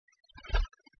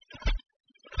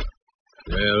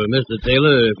Well, Mr.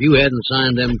 Taylor, if you hadn't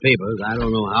signed them papers, I don't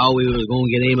know how we was going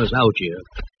to get Amos out here.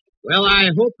 Well,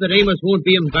 I hope that Amos won't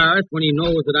be embarrassed when he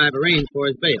knows that I've arranged for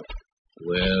his bail.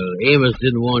 Well, Amos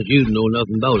didn't want you to know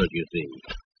nothing about it, you see.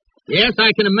 Yes,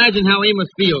 I can imagine how Amos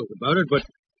feels about it, but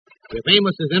if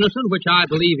Amos is innocent, which I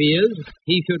believe he is,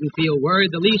 he shouldn't feel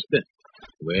worried the least bit.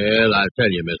 Well, I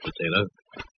tell you, Mr. Taylor,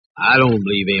 I don't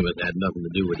believe Amos had nothing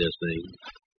to do with this thing.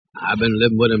 I've been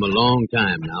living with him a long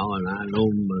time now, and I know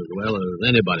him as well as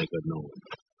anybody could know him.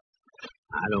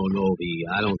 I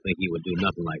don't think he would do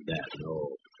nothing like that,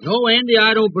 no. No, Andy,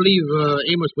 I don't believe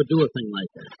Amos would do a thing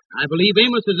like that. I believe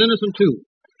Amos is innocent, too.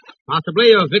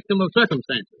 Possibly a victim of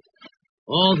circumstances.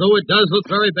 Although it does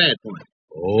look very bad for him.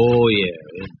 Oh, yeah,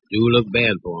 it do look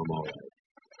bad for him, all right.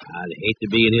 I'd hate to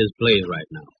be in his place right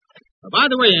now. By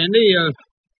the way, Andy,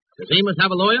 does Amos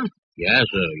have a lawyer? Yes,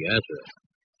 sir, yes, sir.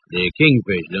 The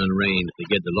Kingfish done arranged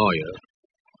to get the lawyer,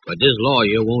 but this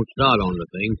lawyer won't start on the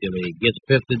thing till he gets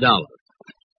 $50.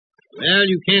 Well,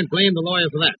 you can't blame the lawyer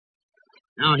for that.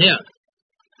 Now, here,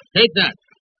 take that.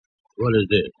 What is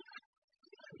this?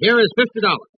 Here is $50.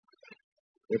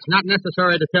 It's not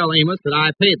necessary to tell Amos that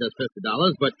I paid this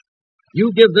 $50, but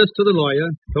you give this to the lawyer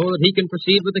so that he can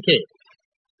proceed with the case.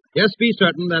 Just be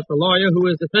certain that the lawyer who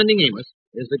is defending Amos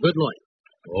is a good lawyer.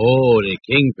 Oh, the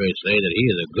Kingfish say that he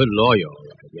is a good lawyer, all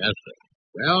right. Yes, sir.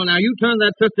 Well, now you turn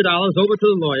that $50 over to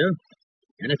the lawyer,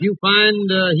 and if you find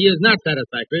he is not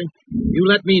satisfactory, you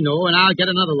let me know, and I'll get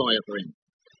another lawyer for him.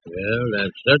 Well, that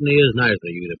certainly is nice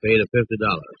of you to pay the $50.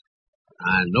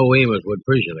 I know Amos would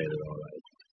appreciate it, all right.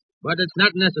 But it's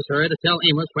not necessary to tell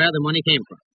Amos where the money came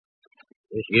from.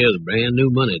 This here's brand new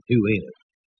money, too, ain't it?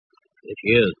 This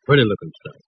here's pretty-looking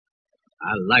stuff.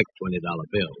 I like $20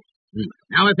 bills.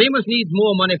 Now, if Amos needs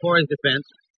more money for his defense,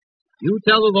 you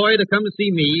tell the lawyer to come to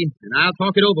see me, and I'll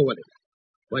talk it over with him.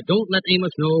 But don't let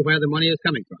Amos know where the money is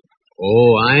coming from.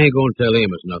 Oh, I ain't going to tell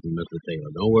Amos nothing, Mr.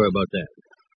 Taylor. Don't worry about that.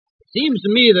 Seems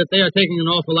to me that they are taking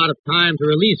an awful lot of time to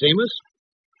release Amos.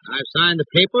 I've signed the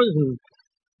papers, and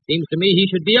seems to me he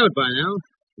should be out by now.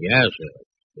 Yes, sir.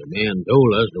 The man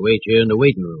told us to wait here in the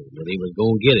waiting room, that he was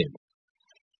going to get him.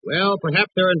 Well,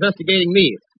 perhaps they're investigating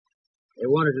me. They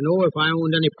wanted to know if I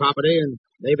owned any property, and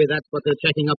maybe that's what they're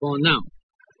checking up on now.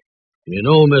 You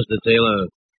know, Mr. Taylor,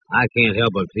 I can't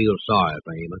help but feel sorry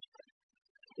for Amos.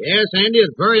 Yes, Andy,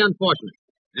 it's very unfortunate.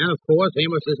 And, of course,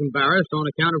 Amos is embarrassed on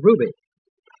account of Ruby.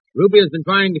 Ruby has been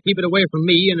trying to keep it away from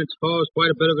me, and it's caused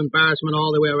quite a bit of embarrassment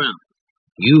all the way around.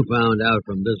 You found out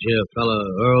from this here fella,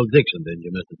 Earl Dixon, didn't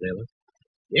you, Mr. Taylor?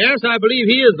 Yes, I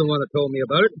believe he is the one that told me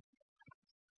about it.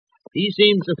 He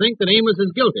seems to think that Amos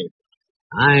is guilty.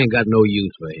 I ain't got no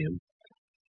use for him.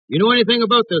 You know anything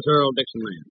about this Earl Dixon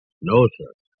man? No,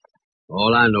 sir.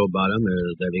 All I know about him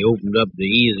is that he opened up the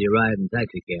Easy Riding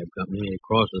Taxi Cab Company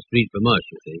across the street from us,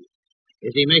 you see.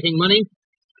 Is he making money?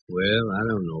 Well, I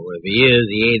don't know. If he is,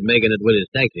 he ain't making it with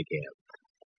his taxi cab.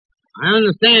 I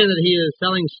understand that he is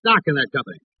selling stock in that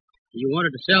company. He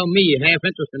wanted to sell me half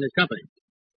interest in his company.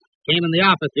 Came in the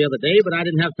office the other day, but I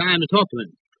didn't have time to talk to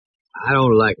him. I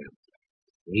don't like him.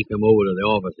 He come over to the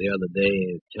office the other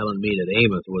day telling me that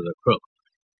Amos was a crook.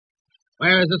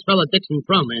 Where is this fellow Dixon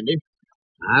from, Andy?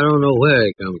 I don't know where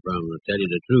he come from, to tell you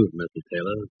the truth, Mr.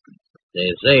 Taylor. They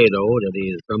say, though, that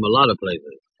he's from a lot of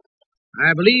places.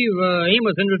 I believe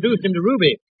Amos introduced him to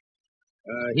Ruby.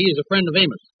 He is a friend of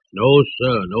Amos. No,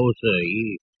 sir, no, sir.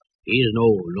 He's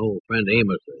no friend of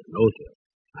Amos, no, sir.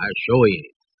 I sure he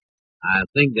ain't. I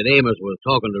think that Amos was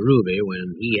talking to Ruby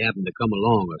when he happened to come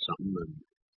along or something, and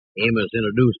Amos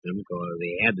introduced him because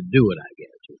he had to do it, I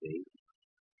guess, you see.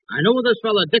 I know this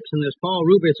fellow Dixon has called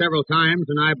Ruby several times,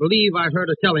 and I believe I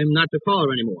heard her tell him not to call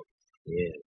her anymore.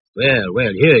 Yeah.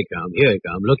 Well, here he come.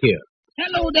 Look here.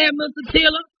 Hello there, Mr.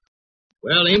 Taylor.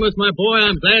 Well, Amos, my boy,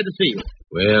 I'm glad to see you.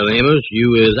 Well, Amos,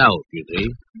 you is out, you see.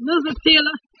 Mr.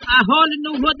 Taylor, I hardly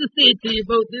know what to say to you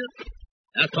about this.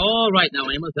 That's all right now,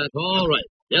 Amos, that's all right.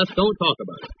 Just don't talk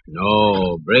about it.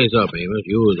 No, brace up, Amos.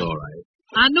 You is all right.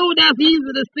 I know that's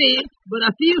easy to say, but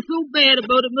I feel so bad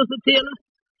about it, Mr. Taylor.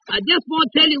 I just want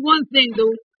to tell you one thing,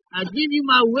 though. I give you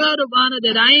my word of honor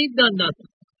that I ain't done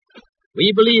nothing.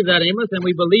 We believe that, Amos, and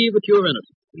we believe that you're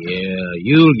innocent. Yeah,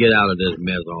 you'll get out of this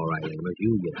mess all right, Amos.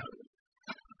 You'll get out of it.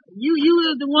 You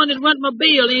is the one that run my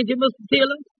bail, ain't you, Mr.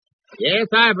 Taylor? Yes,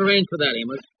 I've arranged for that,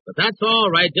 Amos. But that's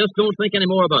all right. Just don't think any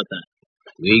more about that.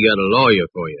 We got a lawyer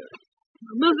for you.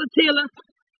 Mr. Taylor,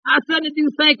 I certainly do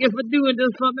thank you for doing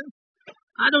this for me.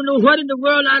 I don't know what in the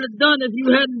world I'd have done if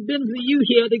you hadn't been for you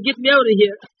here to get me out of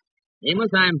here.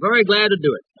 Amos, I'm very glad to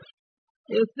do it.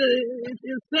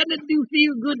 It certainly do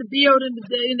feel good to be out in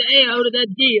the air out of that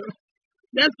jail.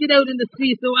 Let's get out in the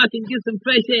street so I can get some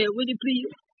fresh air, will you please?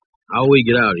 How we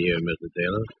get out of here, Mr.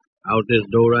 Taylor? Out this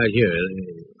door right here.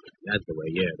 That's the way.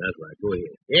 Yeah, that's right. Go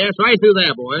ahead. Yes, right through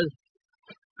there, boys.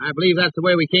 I believe that's the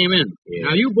way we came in. Yeah.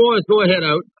 Now, you boys go ahead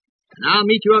out, and I'll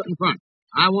meet you out in front.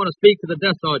 I want to speak to the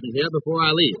desk sergeant here before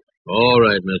I leave. All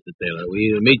right, Mr. Taylor.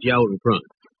 We'll meet you out in front.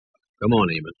 Come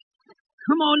on, Amos.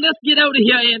 Come on, let's get out of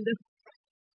here, Andy.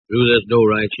 Through this door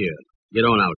right here. Get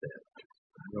on out there.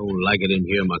 I don't like it in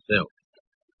here myself.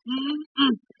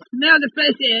 Smell the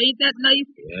fresh air. Ain't that nice?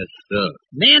 Yes, sir.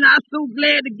 Man, I'm so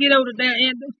glad to get out of there,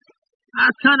 Andy. I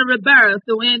was kind of embarrassed,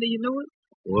 though, Andy, you know it?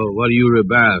 Well, what are you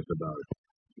embarrassed about?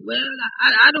 Well,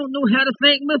 I don't know how to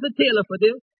thank Mr. Taylor for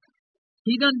this.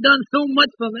 He done so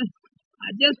much for me. I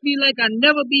just feel like I'll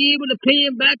never be able to pay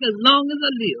him back as long as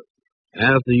I live.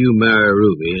 After you marry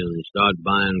Ruby and start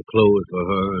buying clothes for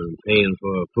her and paying for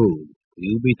her food,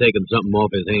 you'll be taking something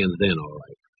off his hands then, all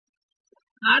right.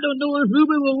 I don't know if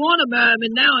Ruby will want to marry me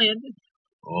now, Andy.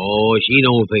 Oh, she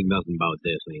don't think nothing about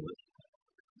this, Amos.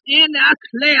 Andy, I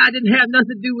declare I didn't have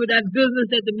nothing to do with that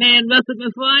business that the man arrested me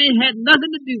for. I ain't had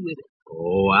nothing to do with it.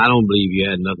 Oh, I don't believe you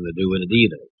had nothing to do with it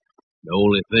either. The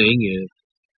only thing is,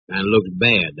 kind of looks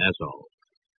bad, that's all.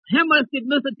 How much did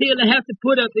Mr. Taylor have to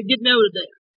put up to get me out of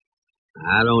there?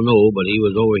 I don't know, but he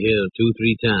was over here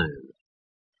 2-3 times.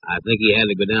 I think he had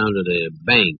to go down to the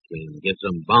bank and get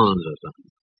some bonds or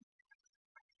something.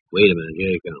 Wait a minute,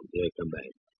 here he comes. Here he come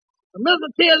back. Mr.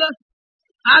 Taylor,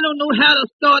 I don't know how to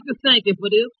start to thank you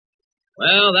for this.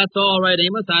 Well, that's all right,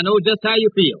 Amos. I know just how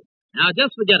you feel. Now,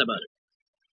 just forget about it.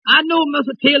 I know,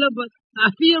 Mr. Taylor, but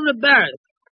I feel embarrassed.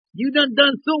 You done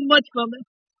so much for me.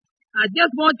 I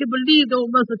just want you to believe, though,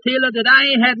 Mr. Taylor, that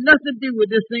I ain't had nothing to do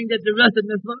with this thing that you arrested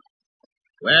me for.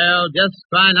 Well, just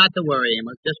try not to worry,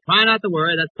 Amos. Just try not to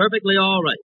worry. That's perfectly all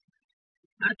right.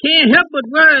 I can't help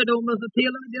but worry, though, Mr.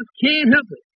 Taylor. I just can't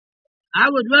help it. I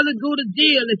would rather go to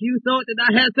jail if you thought that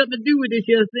I had something to do with this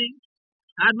here thing.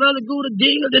 I'd rather go to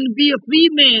jail than be a free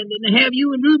man than to have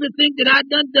you and Ruby think that I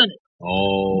done it.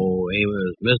 Oh,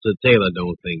 Amos, Mr. Taylor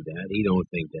don't think that. He don't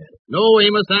think that. No,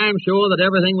 Amos, I'm sure that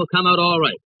everything will come out all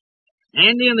right.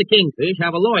 Andy and the Kingfish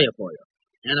have a lawyer for you.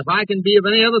 And if I can be of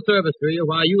any other service to you,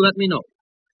 why, you let me know.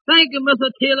 Thank you, Mr.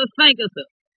 Taylor. Thank you, sir.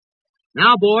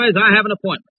 Now, boys, I have an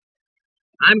appointment.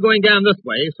 I'm going down this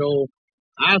way, so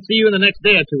I'll see you in the next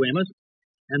day or two, Amos.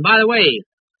 And by the way,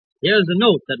 here's the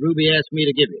note that Ruby asked me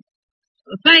to give you.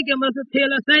 Thank you, Mr.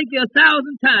 Taylor. Thank you 1,000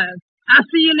 times. I'll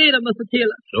see you later, Mr.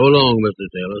 Taylor. So long, Mr.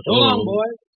 Taylor. So long,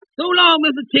 boys. So long,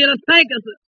 Mr. Taylor. Thank you,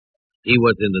 sir. See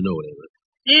what's in the note, Amos.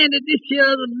 Andy, this here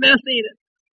is a mess, ain't it?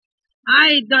 I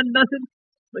ain't done nothing,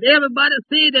 but everybody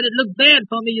say that it looked bad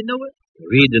for me, you know it?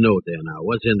 Read the note there now.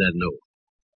 What's in that note?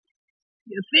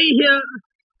 You see here,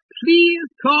 please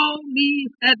call me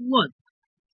at once.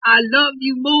 I love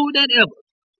you more than ever.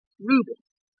 Ruby.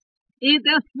 Ain't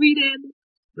that sweet, Andy?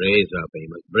 Brace up,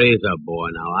 Amos. Brace up, boy.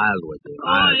 Now, I'll with you.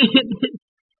 Oh, Andy.